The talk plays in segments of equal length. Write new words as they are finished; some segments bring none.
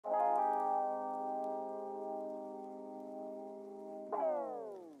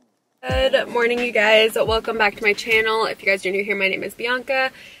Good morning, you guys. Welcome back to my channel. If you guys are new here, my name is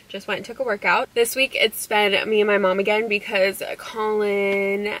Bianca. Just went and took a workout. This week it's been me and my mom again because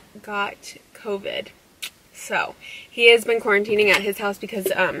Colin got COVID. So he has been quarantining at his house because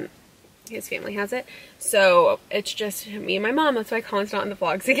his family has it. So it's just me and my mom. That's why Colin's not in the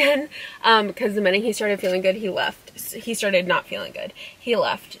vlogs again. Because the minute he started feeling good, he left. He started not feeling good. He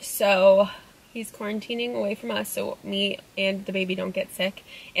left. So he's quarantining away from us so me and the baby don't get sick.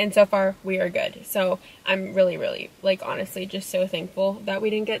 And so far, we are good. So I'm really, like, honestly, just so thankful that we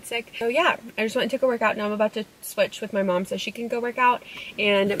didn't get sick. So yeah, I just went and took a workout. Now I'm about to switch with my mom so she can go work out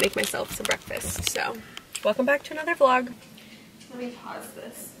and make myself some breakfast. So welcome back to another vlog. Let me pause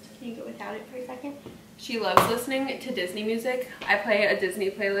this. Can you go without it for a second? She loves listening to Disney music. I play a Disney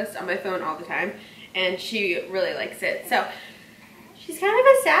playlist on my phone all the time, and she really likes it. So she's kind of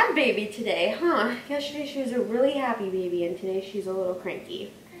a sad baby today, huh? Yesterday she was a really happy baby, and today she's a little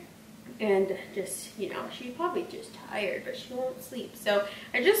cranky. And just, you know, she's probably just tired, but she won't sleep. So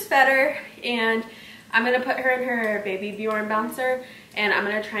I just fed her, and I'm going to put her in her baby Bjorn bouncer, and I'm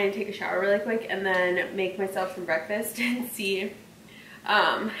going to try and take a shower really quick and then make myself some breakfast and see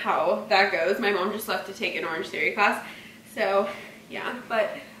how that goes. My mom just left to take an Orange Theory class. So yeah, but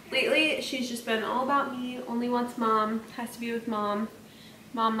lately she's just been all about me, only wants mom, has to be with mom.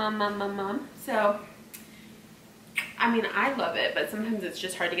 Mom. So, I mean, I love it, but sometimes it's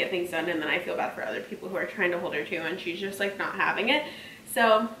just hard to get things done, and then I feel bad for other people who are trying to hold her too, and she's just like not having it.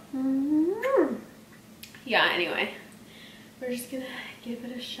 So, yeah, anyway, we're just gonna give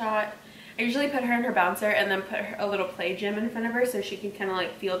it a shot. I usually put her in her bouncer and then put a little play gym in front of her so she can kind of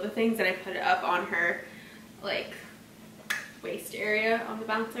like feel the things, and I put it up on her like waist area on the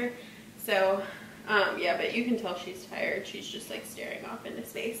bouncer. So yeah, but you can tell she's tired. She's just like staring off into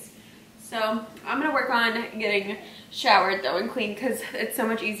space. So I'm gonna work on getting showered though and clean, because it's so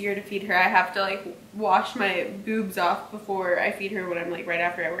much easier to feed her. I have to like wash my boobs off before I feed her when I'm like right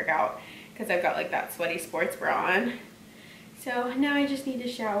after I work out, because I've got like that sweaty sports bra on. So now I just need to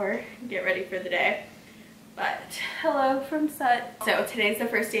shower and get ready for the day. But hello from Sut. So today's the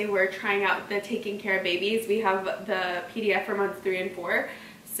first day we're trying out the taking care of babies. We have the PDF for months 3 and 4.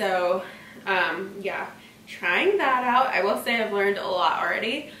 So yeah, trying that out. I will say I've learned a lot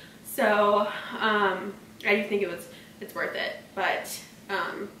already. So I do think it's worth it. But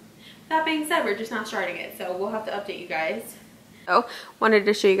that being said, we're just not starting it. So we'll have to update you guys. So wanted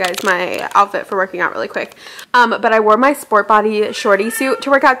to show you guys my outfit for working out really quick. But I wore my Sport Body shorty suit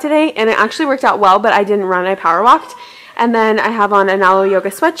to work out today, and it actually worked out well, but I didn't run, I power walked. And then I have on an Aloe Yoga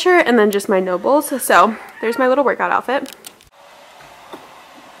sweatshirt and then just my Nobles. So there's my little workout outfit.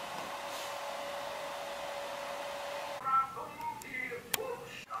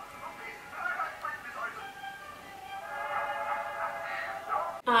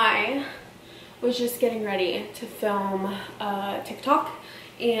 I was just getting ready to film TikTok,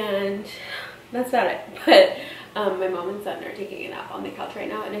 and that's about it. But my mom and son are taking a nap on the couch right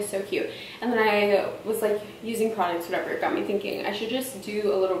now, and it's so cute. And then I was like using products, whatever. It got me thinking I should just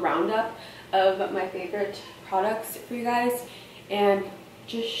do a little roundup of my favorite products for you guys and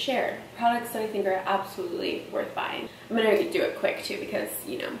just share products that I think are absolutely worth buying. I'm gonna do it quick too, because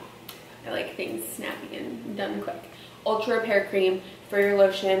you know I like things snappy and done quick. Ultra Repair Cream for your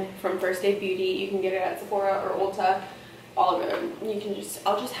lotion from First Aid Beauty. You can get it at Sephora or Ulta. All of them. You can just,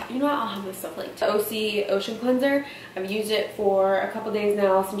 you know what, I'll have this stuff linked. The OC Ocean Cleanser. I've used it for a couple days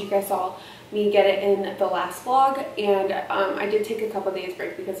now since you guys saw me get it in the last vlog, and I did take a couple days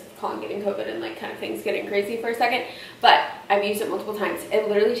break because of Colin getting COVID and like kind of things getting crazy for a second, but I've used it multiple times. It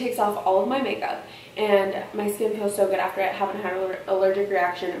literally takes off all of my makeup, and my skin feels so good after it. I haven't had an allergic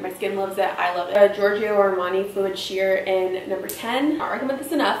reaction. My skin loves it. I love it. Giorgio Armani Fluid Sheer in number 10. I can't recommend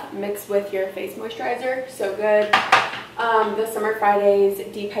this enough. Mixed with your face moisturizer. So good. The Summer Fridays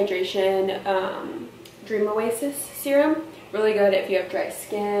Deep Hydration Dream Oasis Serum. Really good if you have dry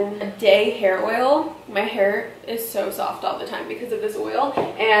skin. A Day Hair Oil. My hair is so soft all the time because of this oil,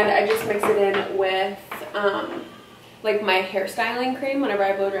 and I just mix it in with like my hair styling cream whenever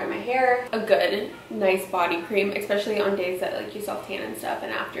I blow dry my hair. A good, nice body cream, especially on days that like you self-tan and stuff,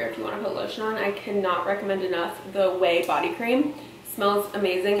 and after if you want to put lotion on. I cannot recommend enough the Way body cream. Smells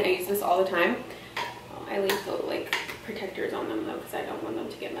amazing. I use this all the time. I leave the like protectors on them though, because I don't want them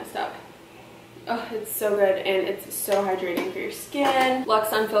to get messed up. Oh, it's so good, and it's so hydrating for your skin.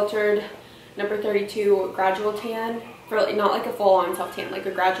 Luxe Unfiltered number 32 Gradual Tan, for not like a full-on self-tan, like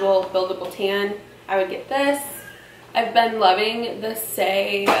a gradual buildable tan. I would get this. I've been loving the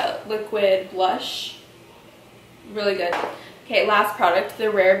Say Liquid Blush. Really good. Okay, last product, the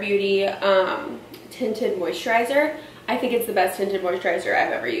Rare Beauty Tinted Moisturizer. I think it's the best tinted moisturizer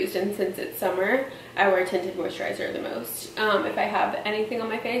I've ever used, and since it's summer, I wear tinted moisturizer the most. If I have anything on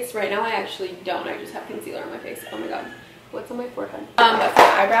my face, right now I actually don't, I just have concealer on my face. Oh my god, what's on my forehead? For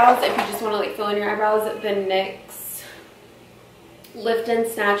eyebrows, if you just want to like fill in your eyebrows, the NYX Lift and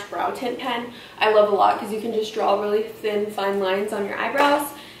Snatch Brow Tint Pen I love a lot because you can just draw really thin, fine lines on your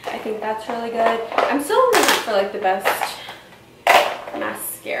eyebrows. I think that's really good. I'm still looking for like the best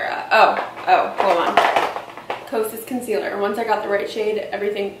mascara. Oh, hold on. Kosas concealer. Once I got the right shade,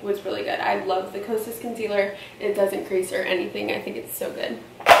 everything was really good. I love the Kosas concealer. It doesn't crease or anything. I think it's so good.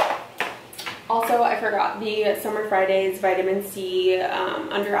 Also, I forgot the Summer Fridays Vitamin C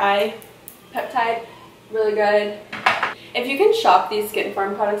Under Eye Peptide. Really good. If you can shop these Skin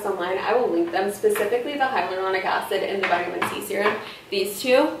Farm products online, I will link them, specifically the hyaluronic acid and the vitamin C serum. These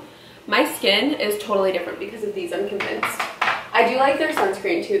two. My skin is totally different because of these, I'm convinced. I do like their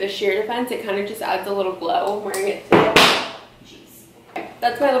sunscreen too, the Sheer Defense. It kind of just adds a little glow wearing it today. Jeez. Okay,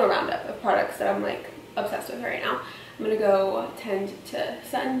 that's my little roundup of products that I'm like obsessed with right now. I'm gonna go tend to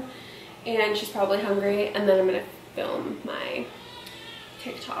Sutton, and she's probably hungry, and then I'm gonna film my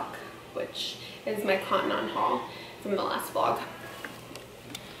TikTok, which is my Cotton On haul from the last vlog.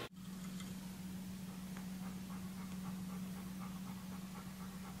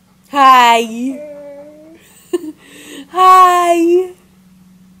 Hi. Hi.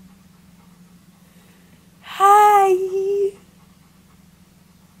 Hi.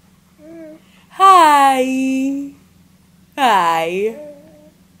 Hi. Hi.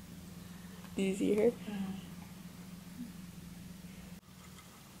 Do you see her?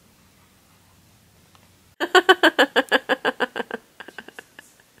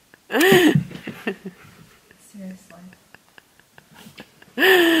 Seriously.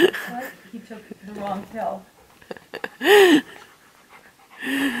 What? He took the wrong pill.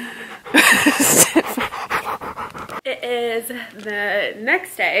 It is the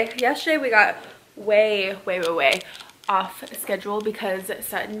next day. Yesterday we got way off schedule because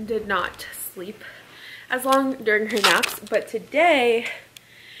Sutton did not sleep as long during her naps, but today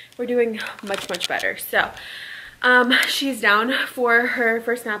we're doing much better. So she's down for her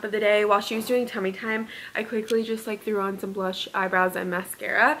first nap of the day. While she was doing tummy time, I quickly just like threw on some blush, eyebrows, and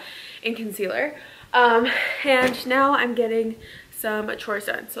mascara and concealer. And now I'm getting some chores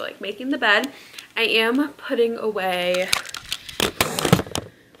done. So like making the bed. I am putting away,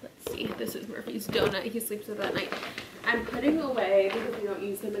 let's see, this is Murphy's donut. He sleeps with that night. I'm putting away, because we don't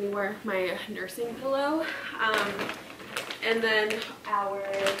use them anymore, my nursing pillow. And then our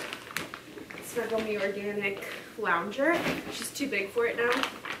Snuggle Me Organic lounger. She's too big for it now.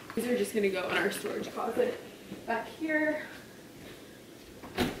 These are just gonna go in our storage closet back here.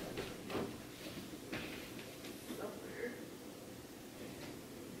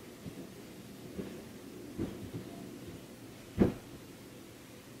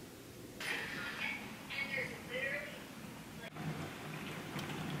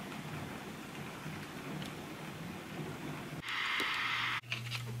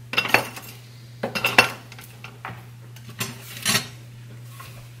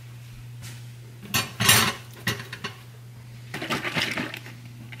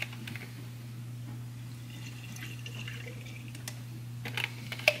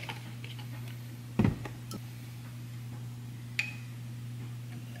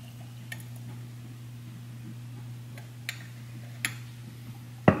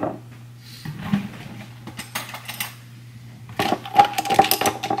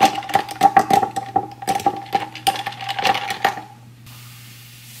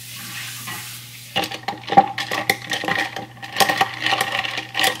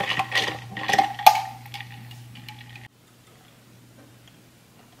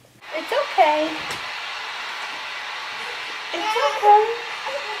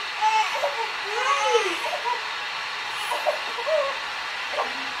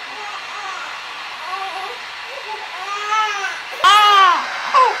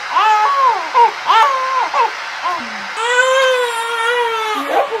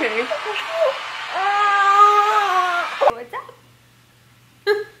 What's up?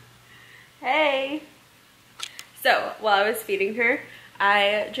 Hey. So while I was feeding her,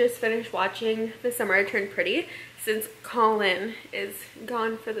 I just finished watching The Summer I Turned Pretty. Since Colin is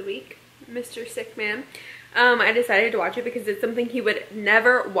gone for the week, Mr. Sick Man, I decided to watch it because it's something he would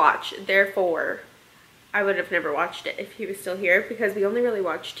never watch. Therefore, I would have never watched it if he was still here, because we only really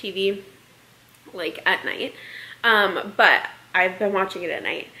watch TV like at night. But I've been watching it at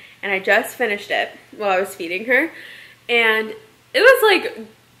night, and I just finished it while I was feeding her, and it was like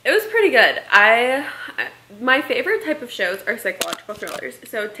It was pretty good. My favorite type of shows are psychological thrillers.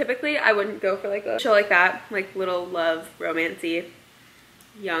 So typically I wouldn't go for like a show like that, like little love, romancy,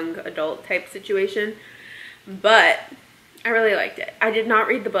 young adult type situation. But I really liked it. I did not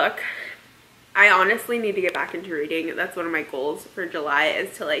read the book. I honestly need to get back into reading. That's one of my goals for July,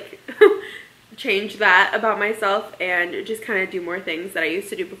 is to like change that about myself and just kind of do more things that I used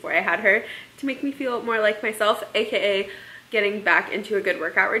to do before I had her to make me feel more like myself, aka getting back into a good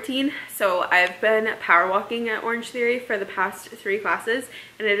workout routine. So I've been power walking at Orange Theory for the past 3 classes,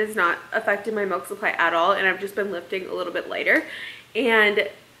 and it has not affected my milk supply at all, and I've just been lifting a little bit lighter. And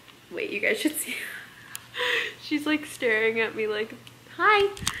wait, you guys should see. She's like staring at me like, hi.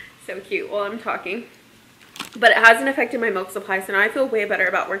 So cute while I'm talking. But it hasn't affected my milk supply, so now I feel way better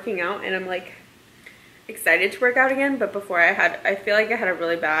about working out, and I'm like excited to work out again. But before I feel like I had a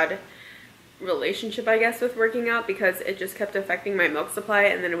really bad relationship, I guess, with working out, because it just kept affecting my milk supply,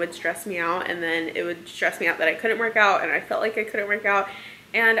 and then it would stress me out, and then it would stress me out that I couldn't work out, and I felt like I couldn't work out,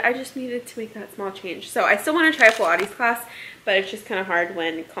 and I just needed to make that small change. So I still want to try a Pilates class, but it's just kind of hard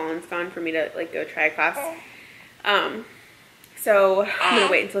when Colin's gone for me to like go try a class. So I'm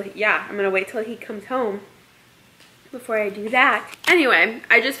gonna wait until he comes home before I do that. Anyway,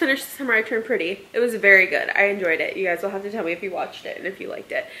 I just finished The Summer I Turned Pretty. It was very good. I enjoyed it. You guys will have to tell me if you watched it and if you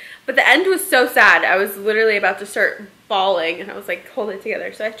liked it. But the end was so sad. I was literally about to start bawling, and I was like, hold it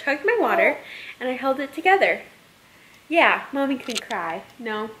together. So I chugged my water and I held it together. Yeah, mommy couldn't cry.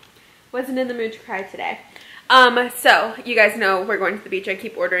 No, wasn't in the mood to cry today. So you guys know we're going to the beach. I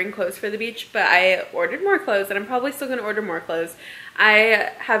keep ordering clothes for the beach, but I ordered more clothes, and I'm probably still gonna order more clothes.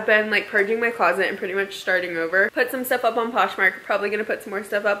 I have been like purging my closet and pretty much starting over. Put some stuff up on Poshmark, probably gonna put some more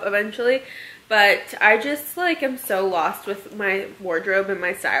stuff up eventually, but I just like am so lost with my wardrobe and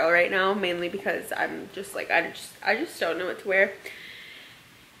my style right now, mainly because I'm just like, I just don't know what to wear.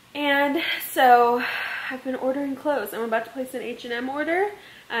 And so I've been ordering clothes. I'm about to place an H&M order.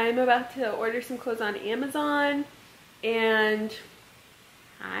 I'm about to order some clothes on Amazon, and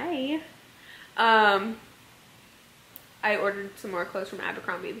I ordered some more clothes from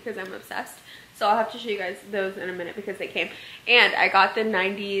Abercrombie because I'm obsessed. So I'll have to show you guys those in a minute because they came. And I got the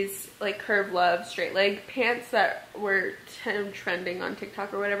 90s like Curve Love straight leg pants that were trending on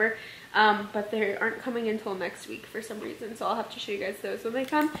TikTok or whatever. But they aren't coming until next week for some reason. So I'll have to show you guys those when they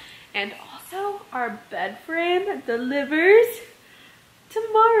come. And also our bed frame delivers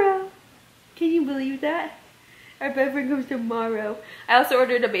tomorrow. Can you believe that? Our bed frame comes tomorrow. I also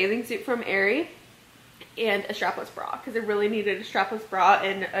ordered a bathing suit from Aerie and a strapless bra because I really needed a strapless bra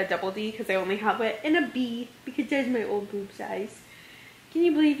and a double D because I only have it in a B because that's my old boob size. Can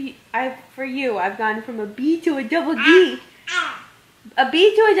you believe I've gone from a B to a double D. A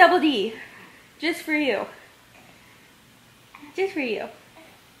B to a double D. Just for you. Just for you.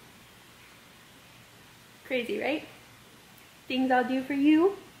 Crazy, right? Things I'll do for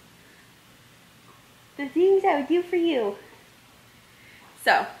you. The things I would do for you.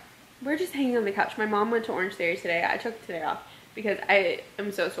 So, we're just hanging on the couch. My mom went to Orange Theory today. I took today off because I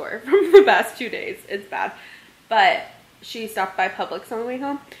am so sore from the past 2 days. It's bad. But she stopped by Publix on the way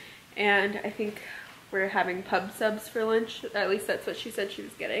home. And I think we're having pub subs for lunch. At least that's what she said she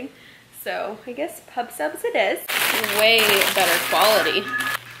was getting. So, I guess pub subs it is. Way better quality.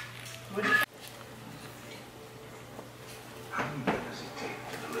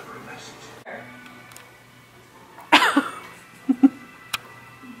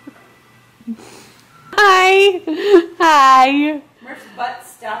 Hi. Hi. Murph's butt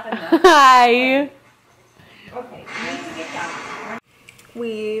stuff in the... Hi. Okay, you need to get down.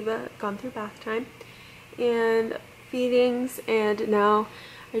 We've gone through bath time and feedings, and now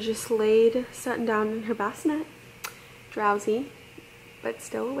I just laid sitting down in her bassinet, drowsy, but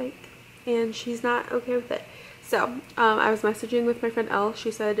still awake, and she's not okay with it. So I was messaging with my friend Elle.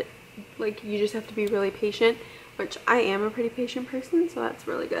 She said, like, you just have to be really patient, which I am a pretty patient person, so that's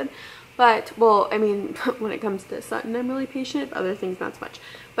really good. But, well, I mean, when it comes to Sutton, I'm really patient. Other things, not so much.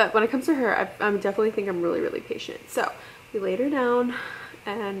 But when it comes to her, I definitely think I'm really, really patient. So we laid her down,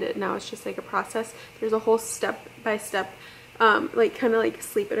 and now it's just like a process. There's a whole step-by-step, like, kind of like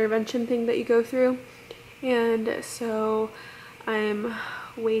sleep intervention thing that you go through. And so I'm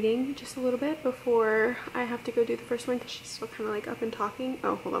waiting just a little bit before I have to go do the first one because she's still kind of like up and talking.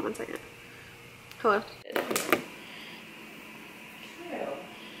 Oh, hold on one second. Hello.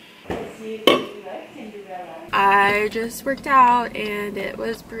 I just worked out and it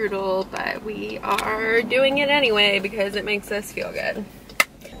was brutal, but we are doing it anyway because it makes us feel good.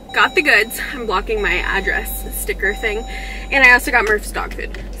 Got the goods. I'm blocking my address sticker thing, and I also got Murph's dog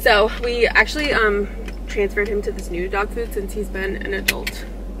food. So we actually transferred him to this new dog food since he's been an adult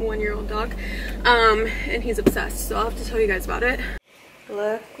 1-year-old dog, and he's obsessed, so I'll have to tell you guys about it.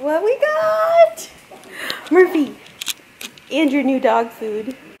 Look what we got! Murphy! And your new dog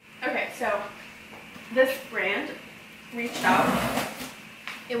food. Okay, so this brand reached out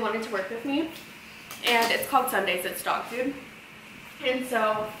and wanted to work with me, and it's called Sundays, it's dog food. And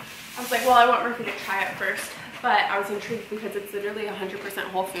so I was like, well, I want Murphy to try it first, but I was intrigued because it's literally 100%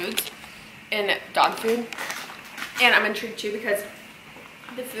 whole foods in dog food. And I'm intrigued too because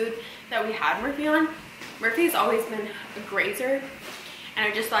the food that we had Murphy on, Murphy's always been a grazer, and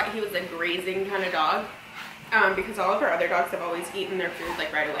I just thought he was a grazing kind of dog, because all of our other dogs have always eaten their food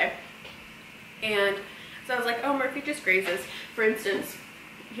like right away. And so I was like, oh, Murphy just grazes. For instance,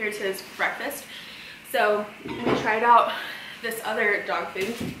 here's his breakfast. So we tried out this other dog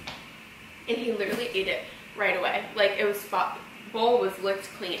food, and he literally ate it right away. Like, it was bowl was licked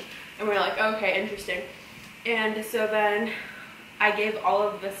clean, and we were like, okay, interesting. And so then I gave all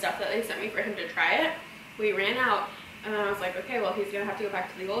of the stuff that they sent me for him to try it. We ran out, and then I was like, okay, well, he's gonna have to go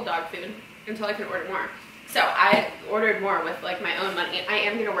back to the old dog food until I can order more. So I ordered more with like my own money. I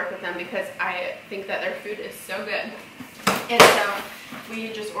am gonna work with them because I think that their food is so good. And so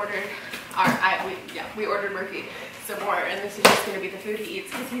we just ordered we ordered Murphy some more, and this is just gonna be the food he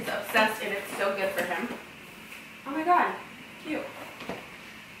eats because he's obsessed and it's so good for him. Oh my god, cute.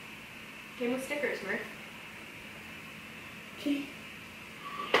 Came with stickers, Murph. Okay.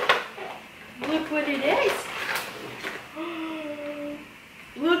 Look what it is.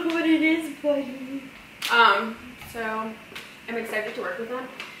 Look what it is, buddy. So I'm excited to work with them,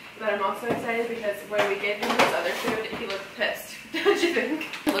 but I'm also excited because when we gave him this other food, he looked pissed. Don't you think?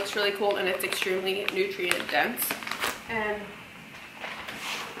 It looks really cool, and it's extremely nutrient dense. And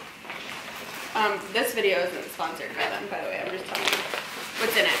this video isn't sponsored by them, by the way. I'm just telling you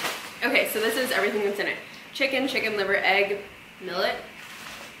what's in it. Okay, so this is everything that's in it. Chicken, chicken liver, egg, millet,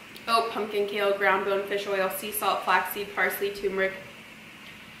 oat, pumpkin, kale, ground bone, fish oil, sea salt, flaxseed, parsley, turmeric,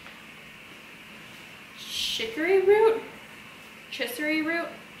 chicory root, chicory root,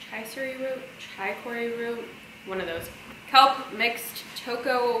 chicory root, one of those. Kelp, mixed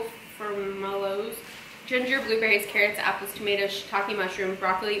tocopherols, ginger, blueberries, carrots, apples, tomatoes, shiitake mushroom,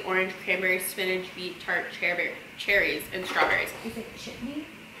 broccoli, orange, cranberry, spinach, beet, tart, cherries, and strawberries. Is it chutney?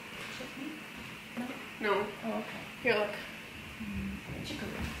 No. Oh, okay. Here, look. Chicory.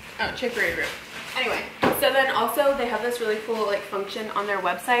 Oh, chicory root. Anyway, so then also they have this really cool like function on their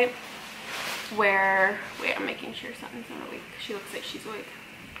website where, wait, I'm making sure something's not awake. She looks like she's awake.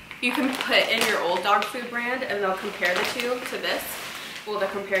 You can put in your old dog food brand and they'll compare the two to this. Well, they'll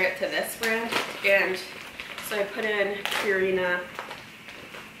compare it to this brand. And so I put in Purina,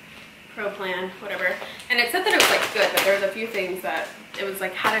 Pro Plan, whatever. And it said that it was like good, but there was a few things that it was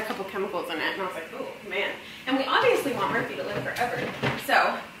like had a couple chemicals in it. And I was like, oh man. And we obviously want Murphy to live forever.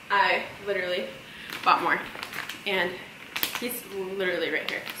 So I literally bought more. And he's literally right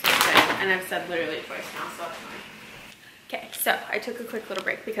here. So and I've said literally twice now, so that's fine. Okay, so I took a quick little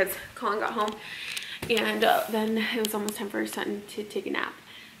break because Colin got home, and then it was almost time for his son to take a nap.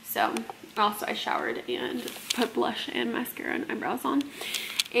 So also I showered and put blush and mascara and eyebrows on,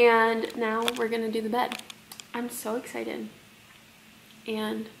 and now we're gonna do the bed. I'm so excited,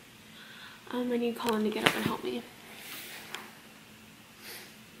 and I need Colin to get up and help me.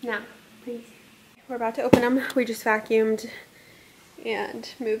 Now, please. We're about to open them. We just vacuumed and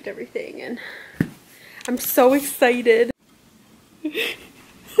moved everything, and I'm so excited.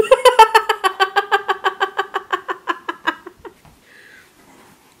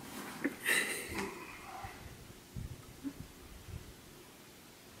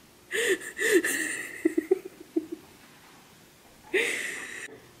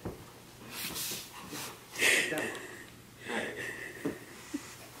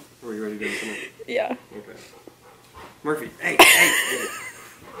 Are you ready to open it? Yeah. Okay. Murphy, hey, hey, hey.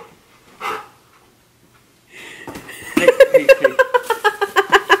 Hey.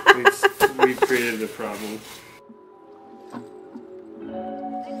 We've created a problem.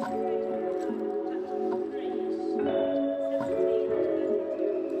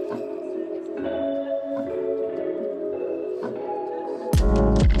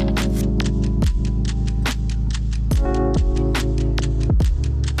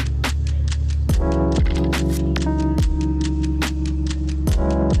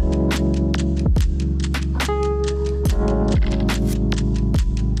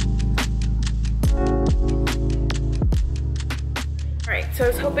 So I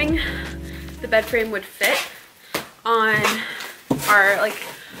was hoping the bed frame would fit on our like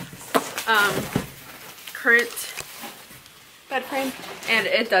current bed frame, and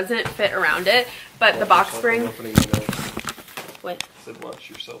it doesn't fit around it, but the box spring. What? said wash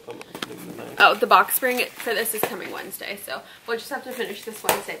yourself on the night. Oh, the box spring for this is coming Wednesday, so we'll just have to finish this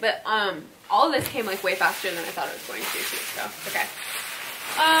Wednesday. But all of this came like way faster than I thought it was going to too, so okay.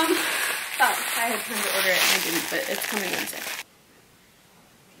 Thought I had time to order it and I didn't, but it's coming Wednesday.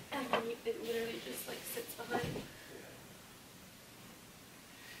 And it literally just like sits behind.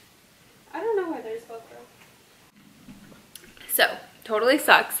 I don't know why there's Velcro. So, totally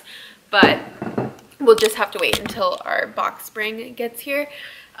sucks, but we'll just have to wait until our box spring gets here.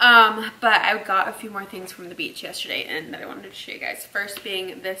 But I got a few more things from the beach yesterday and that I wanted to show you guys. First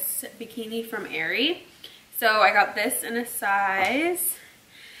being this bikini from Aerie. So I got this in a size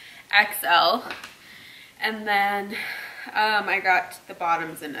XL, and then I got the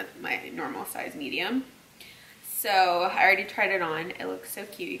bottoms in my normal size medium. So I already tried it on. It looks so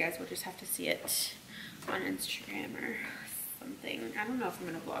cute. You guys will just have to see it on Instagram or something. I don't know if I'm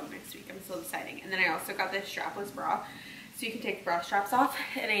gonna vlog next week. I'm still deciding. And then I also got this strapless bra, so you can take the bra straps off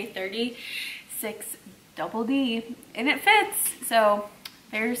in a 36 double D, and it fits. So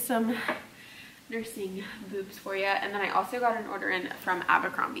there's some nursing boobs for you. And then I also got an order in from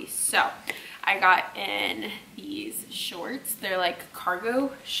Abercrombie. So I got in these shorts. They're like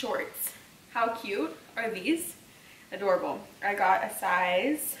cargo shorts. How cute are these? Adorable. I got a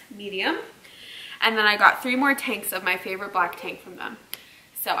size medium. And then I got 3 more tanks of my favorite black tank from them.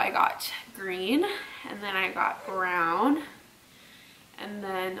 So I got green, and then I got brown, and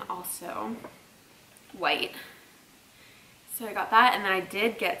then also white. So I got that, and then I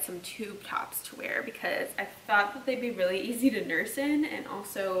did get some tube tops to wear because I thought that they'd be really easy to nurse in, and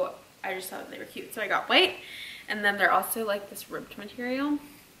also I just thought they were cute. So I got white, and then they're also like this ribbed material.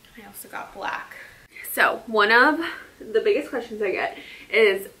 I also got black. So one of the biggest questions I get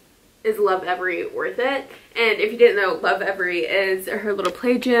is lovevery worth it? And if you didn't know, lovevery is her little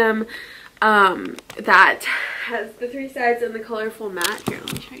play gym that has the 3 sides and the colorful mat. Here,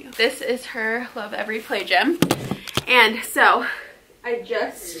 let me show you. This is her lovevery play gym. And so I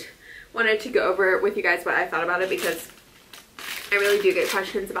just wanted to go over with you guys what I thought about it because I really do get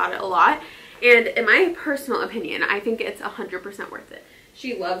questions about it a lot. And in my personal opinion, I think it's 100% worth it.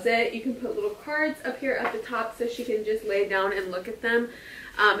 She loves it. You can put little cards up here at the top so she can just lay down and look at them.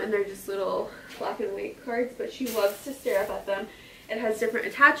 And they're just little black and white cards, but she loves to stare up at them. It has different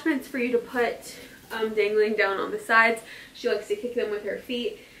attachments for you to put dangling down on the sides. She likes to kick them with her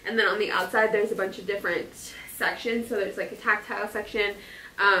feet. And then on the outside, there's a bunch of different sections. So there's like a tactile section,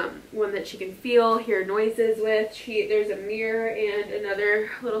 one that she can feel, hear noises with. There's a mirror and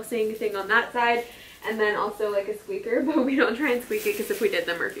another little singing thing on that side. And then also like a squeaker, but we don't try and squeak it because if we did,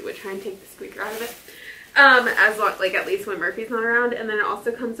 then Murphy would try and take the squeaker out of it. As long, like at least when Murphy's not around. And then it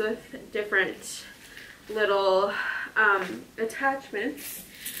also comes with different little attachments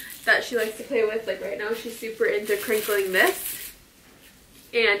that she likes to play with. Like right now she's super into crinkling this,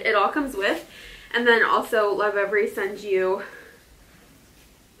 and it all comes with. And then also lovevery sends you,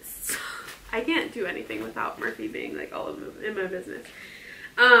 I can't do anything without Murphy being like all in my business.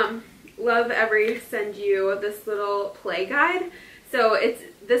 Lovevery sends you this little play guide. So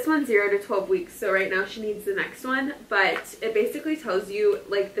this one's 0 to 12 weeks, so right now she needs the next one, but it basically tells you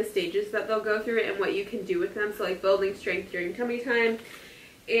like the stages that they'll go through and what you can do with them. So like building strength during tummy time,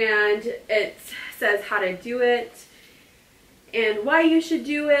 and it says how to do it and why you should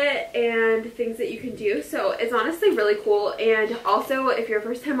do it and things that you can do. So it's honestly really cool. And also if you're a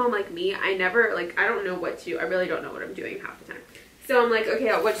first time mom like me, I don't know what to do. I really don't know what I'm doing half the time. So I'm like, okay,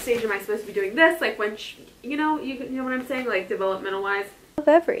 at what stage am I supposed to be doing this? Like when, you know what I'm saying? Like developmental wise.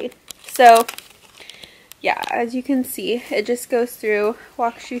 Lovevery. So yeah, as you can see, it just goes through,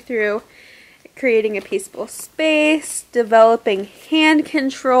 walks you through creating a peaceful space, developing hand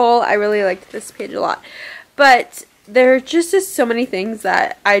control. I really liked this page a lot. But there just is so many things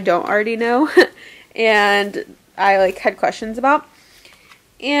that I don't already know and I like had questions about.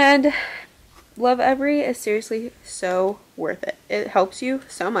 And Lovevery is seriously so worth it. It helps you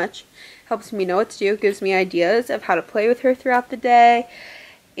so much. Helps me know what to do. Gives me ideas of how to play with her throughout the day.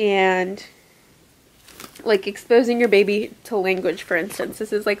 And like exposing your baby to language, for instance.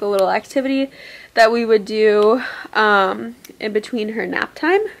 This is like a little activity that we would do in between her nap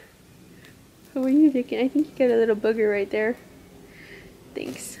time. What were you thinking? I think you got a little booger right there.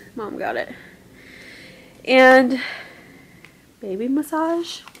 Thanks. Mom got it. And baby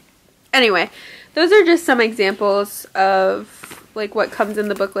massage. Anyway, those are just some examples of like what comes in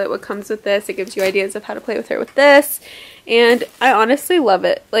the booklet, what comes with this. It gives you ideas of how to play with her with this. And I honestly love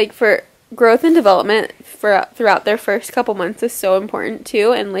it. Like for growth and development throughout their first couple months is so important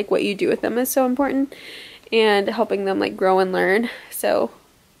too. And like what you do with them is so important. And helping them like grow and learn. So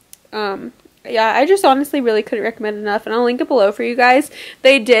yeah, I just honestly really couldn't recommend enough, and I'll link it below for you guys.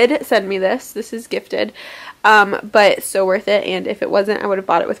 They did send me this. This is gifted, but so worth it, and if it wasn't, I would have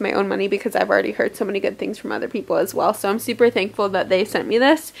bought it with my own money because I've already heard so many good things from other people as well. So I'm super thankful that they sent me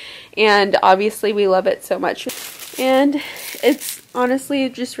this, and obviously we love it so much. And it's honestly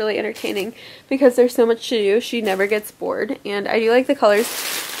just really entertaining because there's so much to do. She never gets bored, and I do like the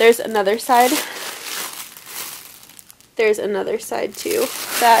colors. There's another side. There's another side too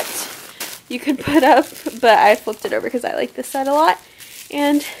that you can put up, but I flipped it over because I like this side a lot.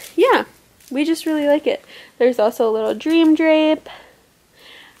 And yeah, we just really like it. There's also a little dream drape.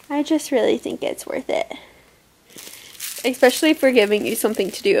 I just really think it's worth it, especially for giving you something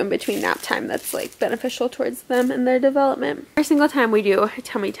to do in between nap time that's like beneficial towards them and their development. Every single time we do a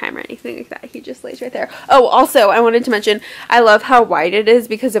tummy time or anything like that, he just lays right there. Oh, also I wanted to mention, I love how wide it is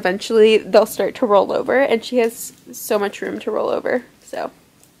because eventually they'll start to roll over, and she has so much room to roll over. So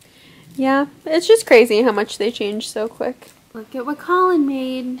yeah, it's just crazy how much they change so quick. Look at what Colin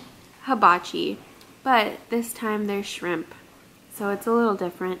made. Hibachi, but this time there's shrimp, so it's a little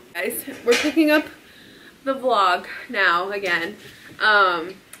different. Guys, we're picking up the vlog now again.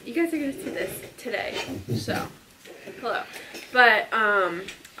 You guys are gonna see this today, so hello. But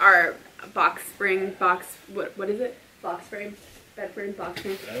our box spring, what is it? Box frame, bed frame, box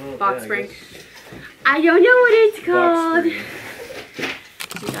frame, box spring. I don't know what it's called.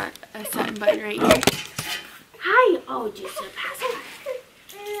 We got a satin button right here. Hi. Oh, just a password.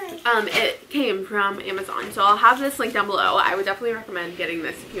 It came from Amazon, so I'll have this link down below. I would definitely recommend getting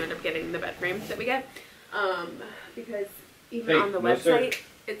this if you end up getting the bed frame that we get, because even on the website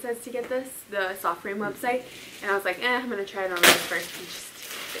it says to get this, the soft frame website, and I was like, I'm gonna try it on this first. It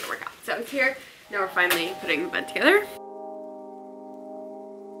just didn't work out. So it's here. Now we're finally putting the bed together.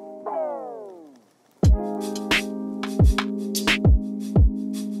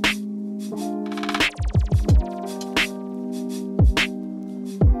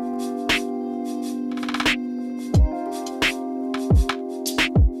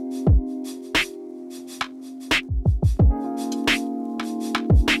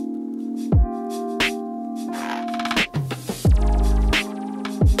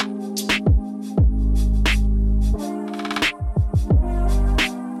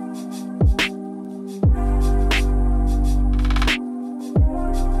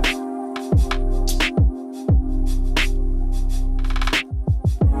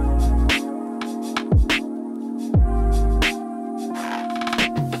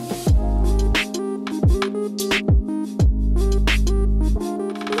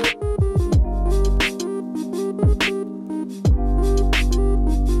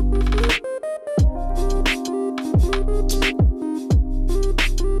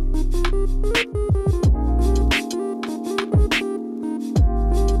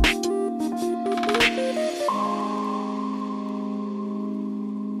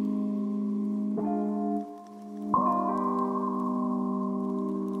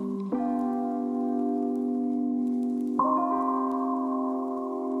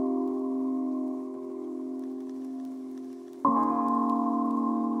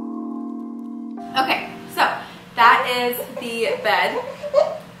 Okay, so that is the bed.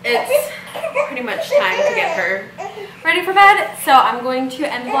 It's pretty much time to get her ready for bed. So I'm going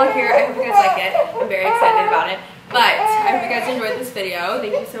to end the vlog here. I hope you guys like it. I'm very excited about it. But I hope you guys enjoyed this video.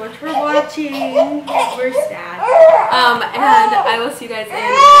 Thank you so much for watching. We're sad. And I will see you guys in the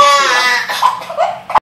next